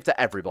I'm going to give to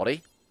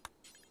everybody.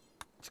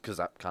 Because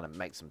that kind of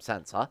makes some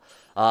sense,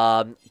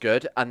 huh?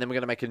 Good. And then we're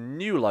going to make a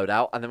new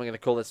loadout. And then we're going to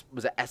call this,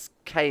 was it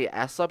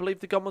SKS, I believe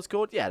the gun was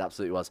called? Yeah, it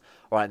absolutely was.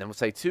 All right, and then we'll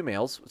say 2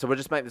 meals. So we'll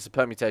just make this a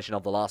permutation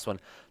of the last one.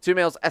 2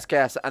 meals,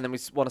 SKS, and then we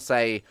want to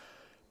say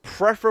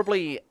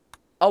preferably...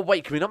 Oh,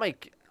 wait, can we not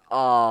make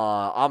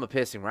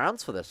armor-piercing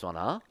rounds for this one,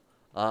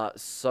 huh?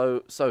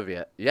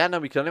 Soviet. Yeah, no,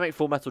 we can only make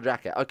full metal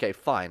jacket. Okay,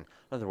 fine.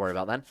 Nothing to worry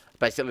about then.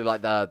 Basically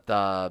like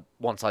the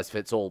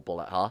one-size-fits-all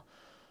bullet, huh?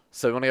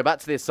 So we want to go back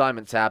to the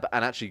assignment tab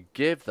and actually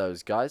give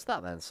those guys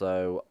that then.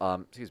 So,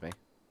 excuse me.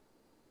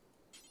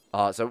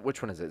 So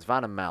which one is it? It's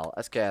Van and Mal.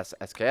 SKS,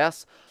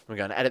 SKS. We're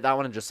going to edit that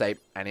one and just say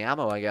any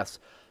ammo, I guess.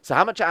 So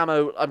how much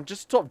ammo? I'm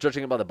just sort of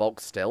judging it by the bulk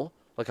still.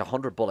 Like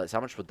 100 bullets.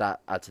 How much would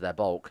that add to their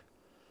bulk?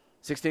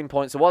 16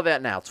 points. So what are they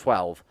at now?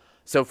 12.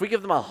 So if we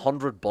give them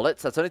 100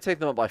 bullets, that's only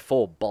taking them up by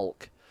 4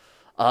 bulk.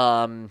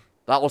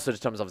 That also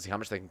determines, obviously, how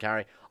much they can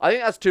carry. I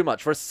think that's too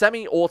much. For a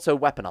semi-auto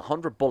weapon,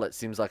 100 bullets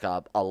seems like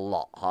a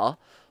lot, huh?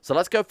 So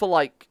let's go for,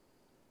 like,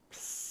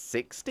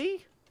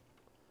 60?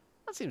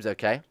 That seems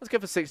okay. Let's go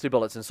for 60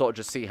 bullets and sort of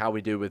just see how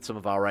we do with some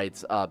of our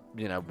raids,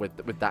 you know,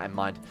 with that in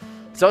mind.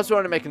 So as we're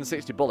only making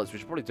 60 bullets, we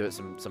should probably do it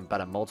some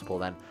better multiple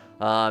then.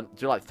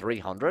 Do, like,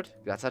 300?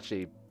 That's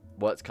actually...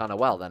 works kind of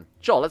well then.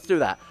 Sure, let's do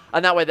that.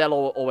 And that way they'll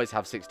always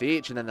have 60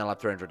 each, and then they'll have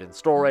 300 in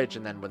storage,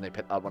 and then when they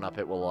pick that one up,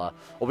 it will,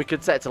 or we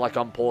could set it to like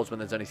on pause when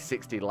there's only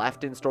 60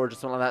 left in storage or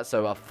something like that,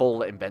 so a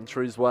full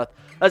inventory's worth.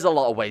 There's a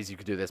lot of ways you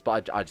could do this,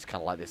 but I just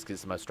kind of like this because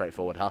it's the most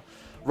straightforward, huh?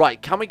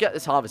 Right, can we get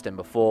this harvest in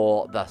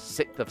before the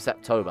 6th of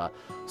September?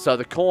 So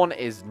the corn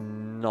is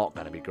not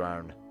going to be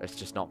grown. It's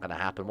just not going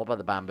to happen. What about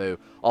the bamboo?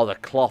 Oh, the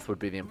cloth would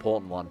be the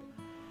important one.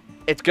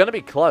 It's going to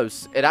be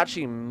close. It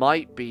actually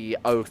might be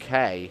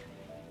okay.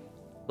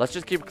 Let's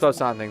just keep a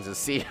close eye on things and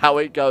see how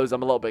it goes.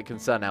 I'm a little bit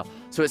concerned now.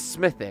 So it's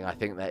smithing, I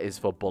think that is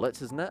for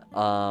bullets, isn't it?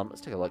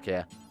 Let's take a look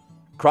here.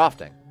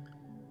 Crafting.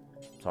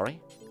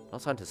 Sorry?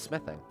 Not signed to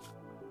smithing.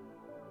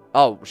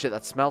 Oh, shit,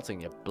 that's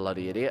smelting, you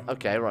bloody idiot.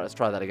 Okay, right, let's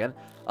try that again.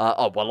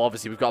 Oh, well,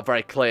 obviously, we've got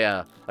a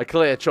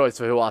clear choice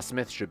for who our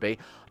smith should be.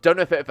 Don't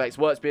know if it affects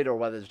work speed or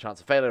whether there's a chance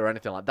of failure or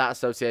anything like that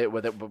associated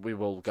with it, but we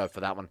will go for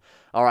that one.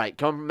 All right,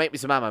 come on, make me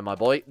some ammo, my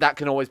boy. That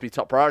can always be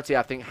top priority.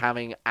 I think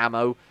having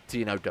ammo to,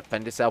 you know,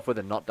 defend yourself with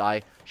and not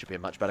die should be a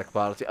much better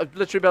priority. I've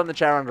literally been on the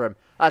chair under him.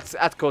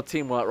 That's called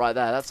teamwork right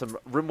there. That's some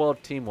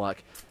Rimworld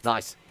teamwork.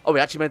 Nice. Oh, we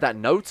actually made that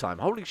in no time.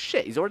 Holy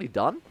shit, he's already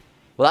done?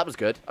 Well, that was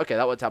good. Okay,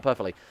 that worked out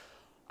perfectly.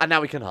 And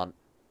now we can hunt.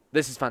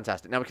 This is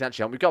fantastic. Now we can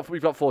actually hunt.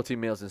 We've got 14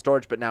 meals in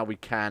storage, but now we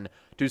can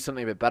do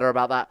something a bit better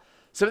about that.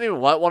 Something we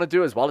might want to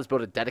do as well is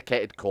build a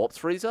dedicated corpse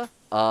freezer.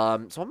 So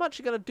I'm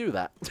actually going to do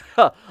that.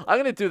 I'm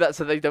going to do that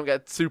so they don't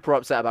get super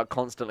upset about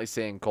constantly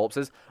seeing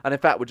corpses. And in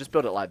fact, we'll just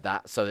build it like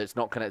that so that it's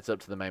not connected up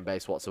to the main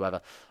base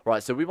whatsoever.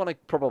 Right, so we want to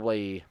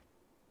probably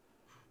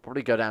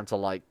go down to,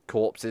 like,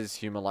 corpses,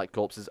 human-like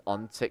corpses,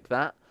 untick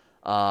that.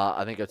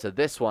 I think go to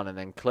this one and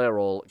then clear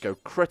all, go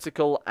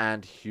critical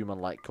and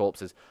human-like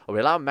corpses. Are we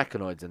allowing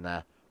mechanoids in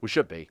there? We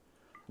should be.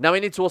 Now we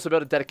need to also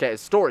build a dedicated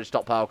storage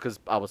stockpile because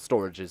our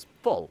storage is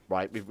full,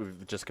 right?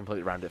 We've just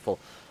completely rounded it full.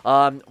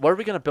 Where are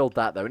we going to build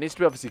that, though? It needs to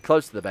be obviously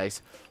close to the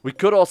base. We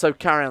could also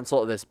carry on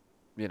sort of this,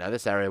 you know,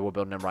 this area we're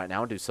building in right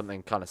now and do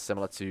something kind of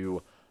similar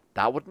to...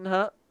 That wouldn't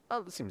hurt.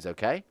 Oh, that seems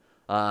okay.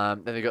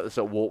 Then we've got this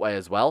sort of walkway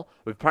as well.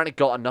 We've apparently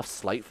got enough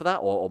slate for that,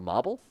 or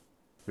marble.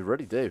 We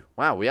really do.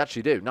 Wow, we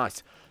actually do.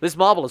 Nice. This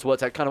marble has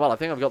worked out kind of well. I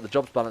think I've got the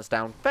jobs balanced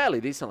down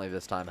fairly decently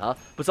this time, huh?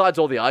 Besides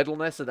all the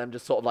idleness and them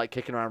just sort of like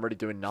kicking around really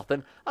doing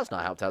nothing. That's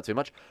not helped out too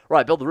much.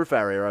 Right, build the roof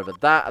area over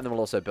that, and then we'll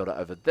also build it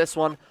over this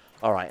one.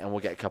 All right, and we'll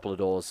get a couple of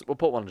doors. We'll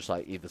put one just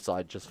like either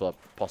side just for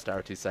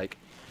posterity's sake.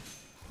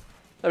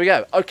 There we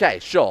go. Okay,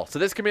 sure. So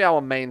this can be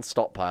our main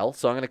stockpile.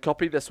 So I'm going to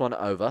copy this one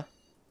over.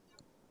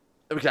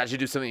 We can actually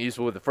do something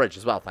useful with the fridge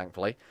as well,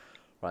 thankfully.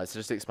 Right, so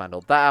just expand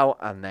all that out,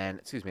 and then,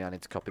 excuse me, I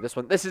need to copy this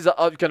one. This is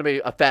going to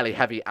be a fairly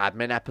heavy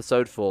admin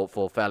episode for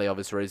fairly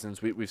obvious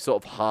reasons. We've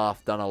sort of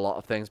half done a lot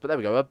of things, but there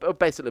we go. We're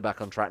basically back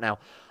on track now.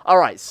 All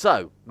right,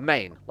 so,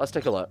 main. Let's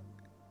take a look.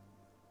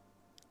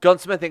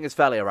 Gunsmithing is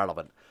fairly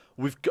irrelevant.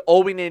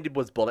 All we needed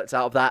was bullets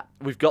out of that.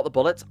 We've got the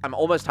bullets. I'm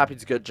almost happy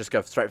to just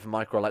go straight for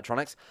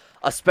microelectronics,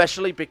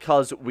 especially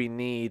because we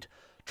need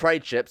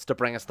trade ships to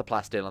bring us the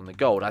plasteel and the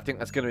gold. I think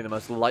that's going to be the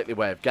most likely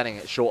way of getting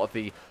it, short of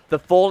the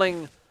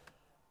falling...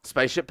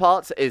 spaceship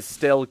parts is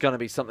still going to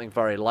be something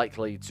very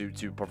likely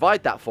to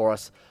provide that for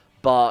us,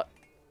 but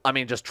I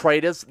mean, just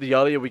traders, the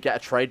earlier we get a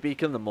trade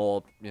beacon, the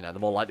more, you know, the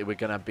more likely we're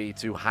going to be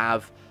to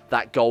have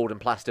that gold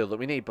and plasteel that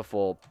we need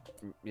before,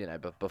 you know,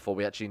 before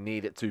we actually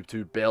need it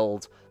to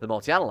build the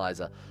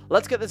multi-analyzer.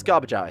 Let's get this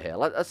garbage out of here.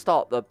 Let's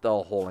start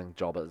the hauling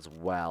job as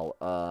well.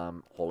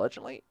 Haul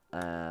urgently.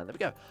 And there we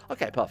go.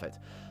 Okay, perfect.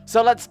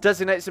 So let's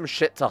designate some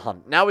shit to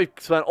hunt. Now we've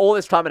spent all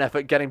this time and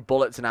effort getting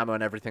bullets and ammo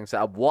and everything set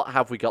up. What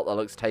have we got that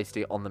looks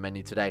tasty on the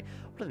menu today?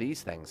 What are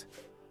these things?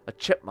 A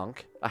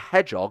chipmunk? A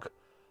hedgehog?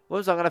 What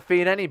was I going to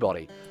feed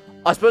anybody?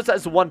 I suppose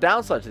that's the one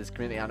downside to this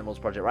community animals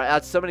project, right? It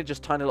had so many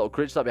just tiny little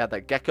creatures. Like we had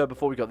that gecko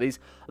before we got these.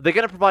 They're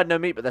going to provide no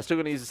meat, but they're still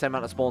going to use the same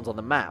amount of spawns on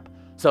the map.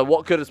 So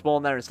what could have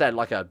spawned there instead?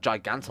 Like a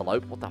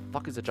gigantelope. What the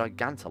fuck is a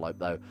gigantelope,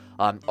 though?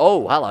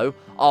 Oh, hello.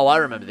 Oh, I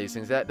remember these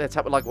things. They're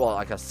tapped with, like, what,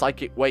 like a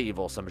psychic wave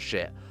or some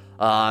shit.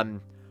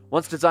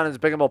 Once designed as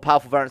bigger, more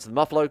powerful variants of the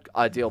muffalo,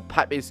 ideal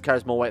pack beast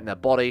carries more weight in their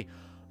body.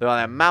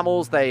 They're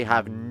mammals. They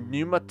have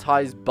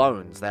pneumatized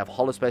bones. They have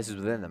hollow spaces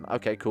within them.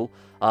 Okay, cool.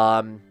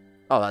 Oh,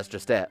 that's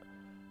just it.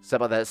 So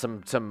about there's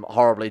some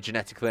horribly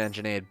genetically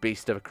engineered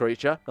beast of a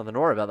creature. Nothing to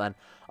worry about then.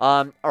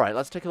 Alright,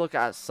 let's take a look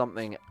at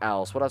something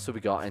else. What else have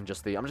we got in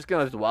just the... I'm just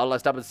going to go to the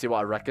wildlife tab and see what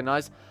I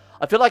recognize.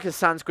 I feel like a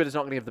sand squid is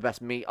not going to give the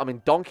best meat. I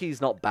mean,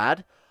 donkey's not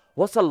bad.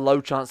 What's the low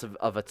chance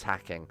of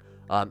attacking?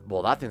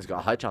 Well, that thing's got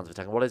a high chance of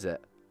attacking. What is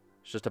it?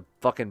 It's just a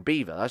fucking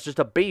beaver. That's just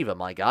a beaver,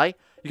 my guy.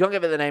 You can't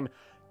give it the name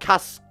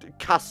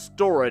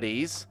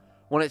Castorides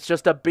when it's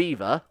just a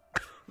beaver.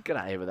 Get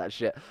out of here with that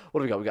shit.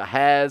 What do we got? We got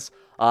hares.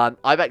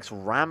 Ibex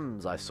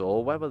rams I saw.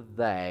 Where were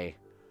they?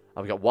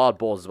 Oh, we got wild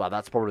boars as well.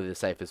 That's probably the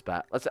safest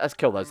bet. Let's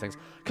kill those things.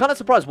 Kind of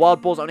surprised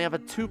wild boars only have a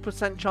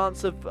 2%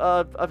 chance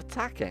of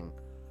attacking.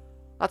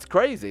 That's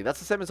crazy. That's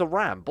the same as a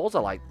ram. Boars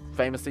are, like,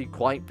 famously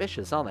quite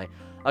vicious, aren't they?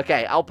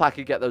 Okay,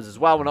 alpaca get those as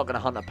well. We're not going to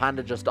hunt a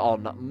panda just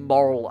on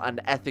moral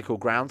and ethical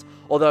grounds.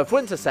 Although if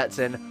winter sets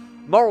in,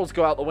 morals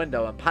go out the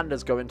window and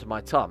pandas go into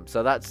my tum.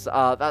 So that's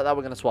that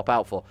we're going to swap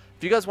out for.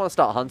 If you guys want to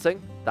start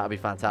hunting, that would be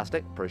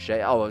fantastic. Appreciate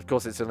it. Oh, of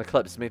course it's an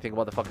eclipse. Me thinking,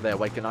 what the fuck are they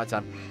awake at night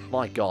time?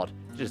 My god.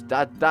 Just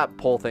that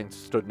poor thing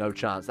stood no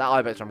chance. That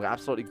ibex ram got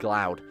absolutely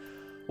glowed.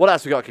 What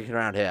else we got kicking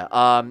around here?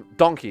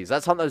 Donkeys.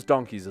 Let's hunt those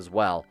donkeys as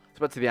well. Let's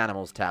go to the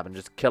animals tab and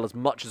just kill as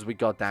much as we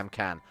goddamn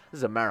can. This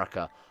is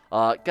America.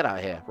 Get out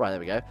of here. Right, there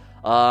we go.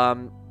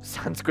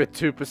 Sand squid,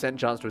 2%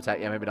 chance to attack.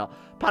 Yeah, maybe not.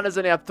 Pandas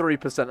only have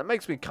 3%. That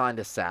makes me kind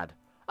of sad.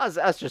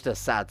 That's just a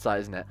sad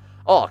sight, isn't it?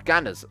 Oh,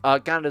 ganders.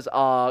 Ganders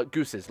are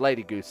gooses,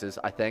 lady gooses,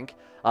 I think.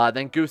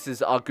 Then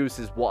gooses are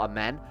gooses, what are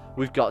men.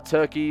 We've got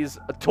turkeys.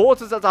 A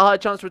tortoise has a higher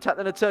chance to attack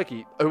than a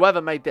turkey.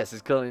 Whoever made this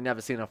has clearly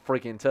never seen a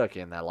freaking turkey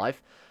in their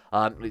life.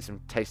 At least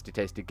some tasty,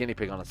 tasty guinea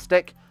pig on a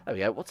stick. There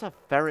we go. What's a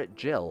ferret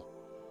Jill?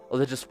 Oh,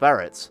 they're just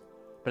ferrets.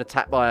 Been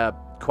attacked by a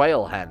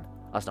quail hen.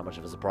 That's not much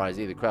of a surprise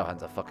either. Quail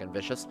hens are fucking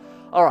vicious.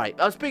 Alright,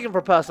 I'm speaking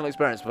from personal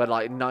experience with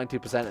like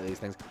 90% of these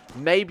things.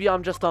 Maybe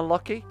I'm just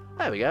unlucky.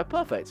 There we go.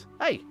 Perfect.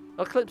 Hey,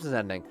 eclipse is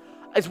ending.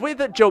 It's weird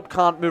that Job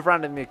can't move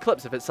around in the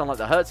eclipse if it's sunlight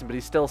that hurts him, but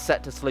he's still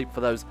set to sleep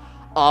for those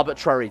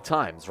arbitrary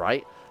times,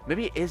 right?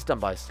 Maybe it is done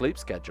by a sleep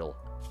schedule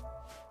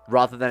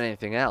rather than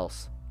anything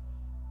else.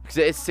 Because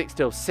it is 6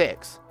 till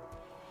 6.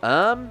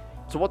 So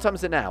what time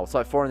is it now? It's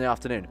like 4 in the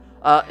afternoon.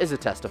 Is a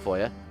tester for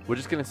you. We're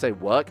just going to say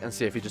work and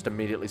see if he just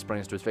immediately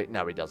springs to his feet.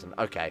 No, he doesn't.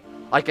 Okay.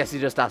 I guess he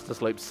just has to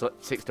sleep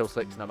 6 till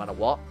 6 no matter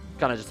what.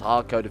 Kind of just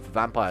hard-coded for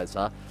vampires,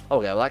 huh?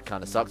 Oh, yeah, well, that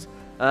kind of sucks.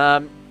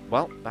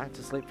 Well, back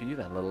to sleep for you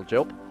then, little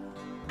Job.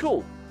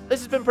 Cool. This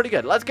has been pretty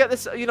good. Let's get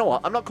this. You know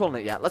what? I'm not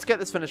calling it yet. Let's get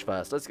this finished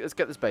first. Let's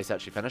get this base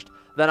actually finished.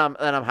 Then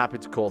I'm happy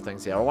to call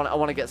things here. I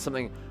want to get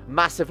something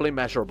massively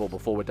measurable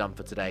before we're done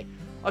for today.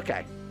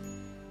 Okay.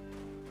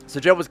 So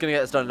Joe was going to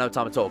get this done in no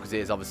time at all because he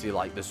is obviously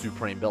like the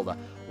supreme builder.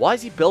 Why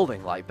is he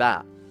building like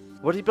that?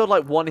 Why did he build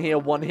like one here,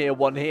 one here,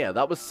 one here?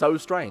 That was so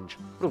strange.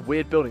 What a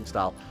weird building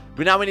style.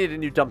 But now we need a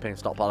new dumping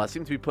stockpile. I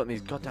seem to be putting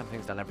these goddamn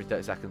things down every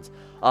 30 seconds.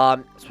 I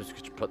suppose we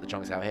could put the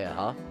chunks out here,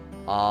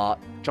 huh?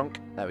 Chunk.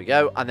 There we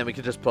go. And then we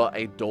could just put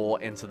a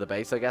door into the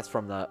base, I guess,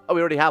 from the... Oh, we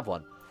already have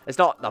one. It's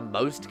not the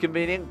most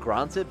convenient,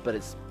 granted, but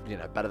it's, you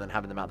know, better than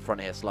having them out the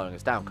front here slowing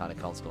us down kind of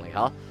constantly,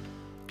 huh?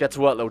 Get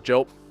to work, little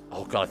Joe.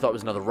 Oh, God, I thought it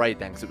was another raid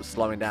then because it was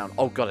slowing down.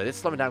 Oh, God, it is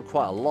slowing down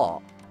quite a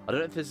lot. I don't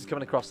know if this is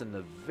coming across in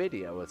the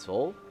video at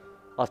all.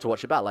 I'll have to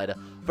watch it back later.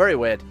 Very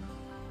weird.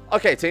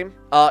 Okay, team.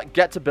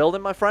 Get to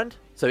building, my friend.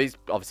 So he's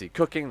obviously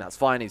cooking. That's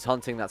fine. He's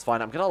hunting. That's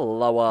fine. I'm going to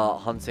lower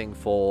hunting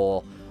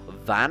for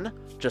Van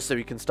just so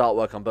we can start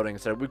work on building.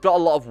 So we've got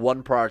a lot of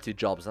one priority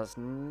jobs. That's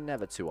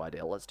never too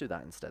ideal. Let's do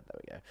that instead.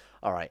 There we go.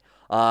 All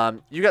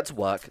right. You get to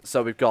work.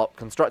 So we've got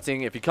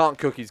constructing. If he can't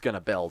cook, he's going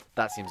to build.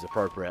 That seems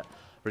appropriate.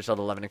 Reached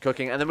level 11 in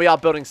cooking. And then we are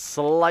building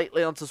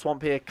slightly onto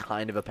swamp here.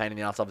 Kind of a pain in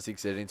the ass, obviously,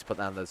 because you need to put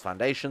down those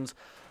foundations.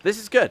 This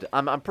is good.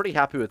 I'm pretty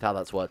happy with how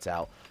that's worked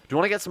out. Do you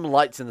want to get some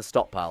lights in the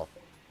stockpile?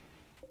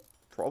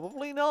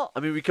 Probably not. I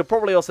mean, we could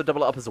probably also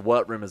double it up as a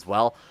workroom as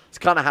well. It's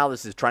kind of how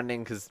this is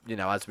trending because, you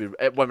know,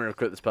 when we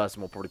recruit this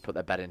person, we'll probably put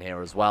their bed in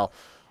here as well.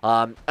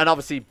 And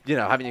obviously, you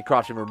know, having your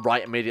crafting room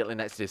right immediately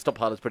next to your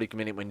stockpile is pretty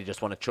convenient when you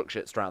just want to chuck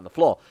shit straight on the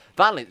floor.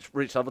 Van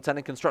reached level 10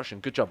 in construction.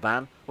 Good job,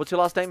 Van. What's your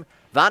last name?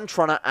 Van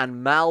Tronner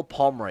and Mal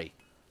Pomry.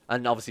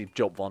 And obviously,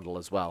 Jolt Vondel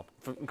as well.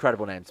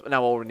 Incredible names.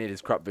 Now all we need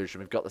is Crop Vision.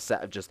 We've got the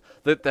set of just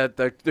the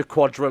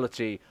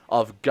quadrilogy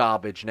of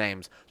garbage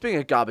names. Speaking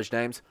of garbage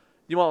names,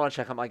 you might want to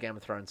check out my Game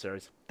of Thrones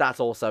series.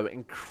 That's also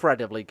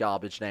incredibly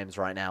garbage names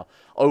right now.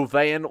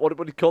 Ovain, what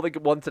do you call the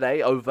one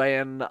today?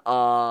 Ovain,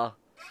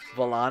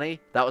 Volani.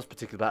 That was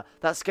particularly bad.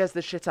 That scares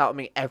the shit out of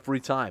me every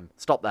time.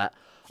 Stop that.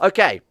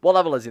 Okay, what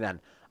level is he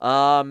then?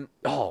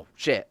 Oh,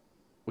 shit.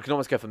 We can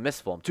almost go for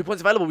Mistform. 2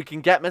 points available. We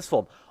can get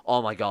Mistform.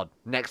 Oh, my God.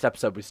 Next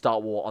episode, we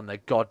start war on the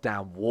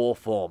goddamn war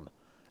form.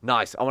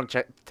 Nice. I want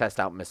to test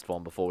out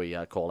Mistform before we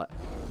call it.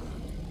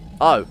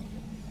 Oh.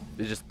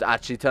 It just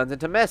actually turns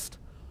into mist.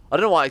 I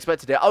don't know what I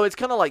expected it. Oh, it's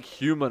kind of like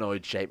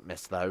humanoid-shaped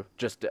mist, though.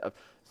 Just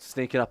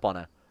sneaking up on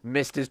her.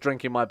 Mist is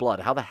drinking my blood.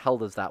 How the hell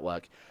does that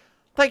work?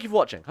 Thank you for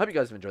watching. Hope you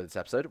guys have enjoyed this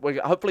episode.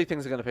 Hopefully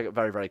things are going to pick up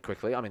very, very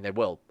quickly. I mean, they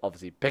will,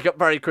 obviously, pick up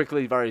very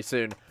quickly, very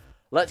soon.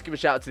 Let's give a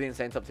shout out to the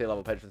insane top tier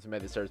level patrons who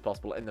made this series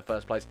possible in the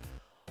first place.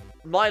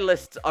 My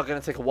lists are going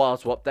to take a while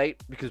to update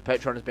because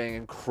Patreon is being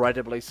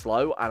incredibly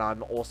slow, and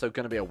I'm also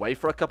going to be away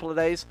for a couple of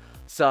days.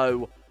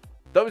 So,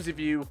 those of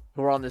you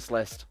who are on this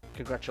list,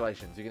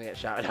 congratulations. You're going to get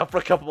shouted out for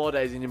a couple more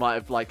days, and you might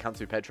have, like,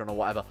 cancelled Patreon or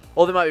whatever.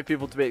 Or there might be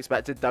people to be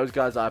expected. Those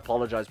guys I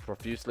apologise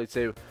profusely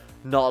to.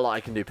 Not a lot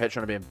I can do.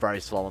 Patreon are being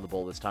very slow on the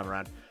ball this time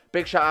around.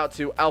 Big shout out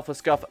to Alpha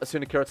Scuff,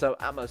 Asuna Kirito,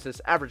 Atmosis,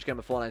 Average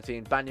Gamer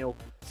 419, Baniel,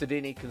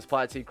 Sidini,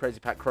 Conspiracy, Crazy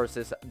Pack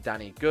Crosis,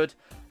 Danny Good,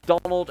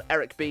 Donald,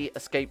 Eric B,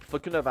 Escape,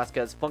 Facundo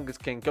Vasquez, Fungus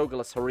King,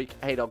 Gogolus, Harik,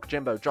 Haydog,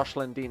 Jimbo, Josh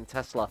Lindeen,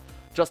 Tesla,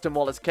 Justin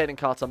Wallace, Caden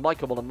Carter,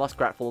 Michael Mullen,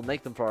 Muskratful,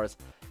 Nathan Flores,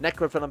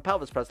 Necrophil,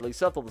 Pelvis Presley,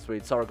 Surfall the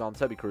Swede, Saragon,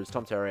 Toby Cruz,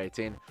 Tom Terry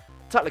 18,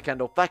 Tyler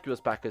Kendall, Vacuous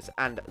Bacchus,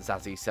 and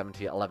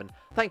Zazzy7011.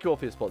 Thank you all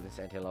for your support in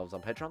the Insane levels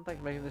on Patreon. Thank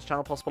you for making this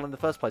channel possible in the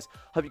first place.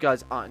 Hope you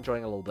guys are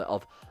enjoying a little bit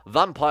of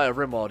Vampire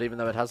Rimworld, even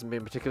though it hasn't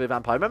been particularly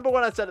vampire. Remember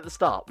when I said at the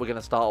start, we're going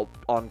to start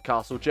on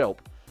Castle Jilp?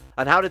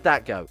 And how did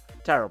that go?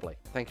 Terribly.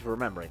 Thank you for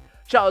remembering.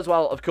 Shout out as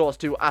well, of course,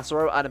 to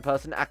Asaro, Adam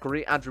Person,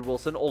 Akari, Andrew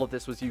Wilson. All of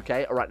this was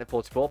UK.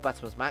 Arachnid44,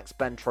 Batimus Max,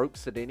 Ben Troke,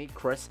 Sidini,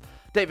 Chris,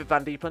 David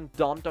Van Diepen,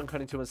 Don,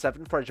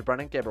 Cunning217, Fraser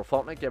Brennan, Gabriel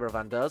Faulkner, Gabriel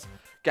Van Ders,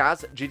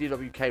 Gaz,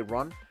 GDWK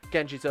Ron,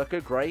 Genji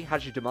Zerko, Gray,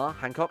 Haji Damar,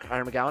 Hancock,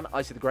 Harry McGowan,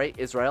 Icy the Great,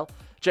 Israel,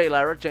 Jay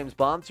Lara, James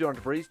Barnes, Joran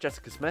DeVries,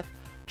 Jessica Smith,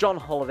 John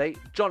Holiday,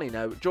 Johnny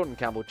No, Jordan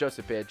Campbell,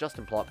 Joseph Beard,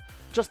 Justin Plott,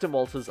 Justin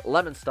Walters,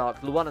 Lemon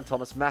Stark, Llewellyn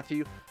Thomas,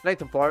 Matthew,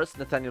 Nathan Forrest,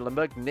 Nathaniel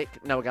Lindberg,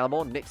 Nick, Noah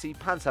Gallimore, Nixie,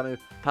 Pan Samu,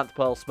 Panther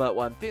Pearl,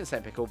 Smirtworm, The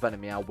Insane Pickle,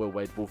 Venom Meow, Will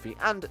Wade, Wolfie,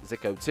 and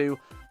Zico2.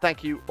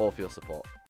 Thank you all for your support.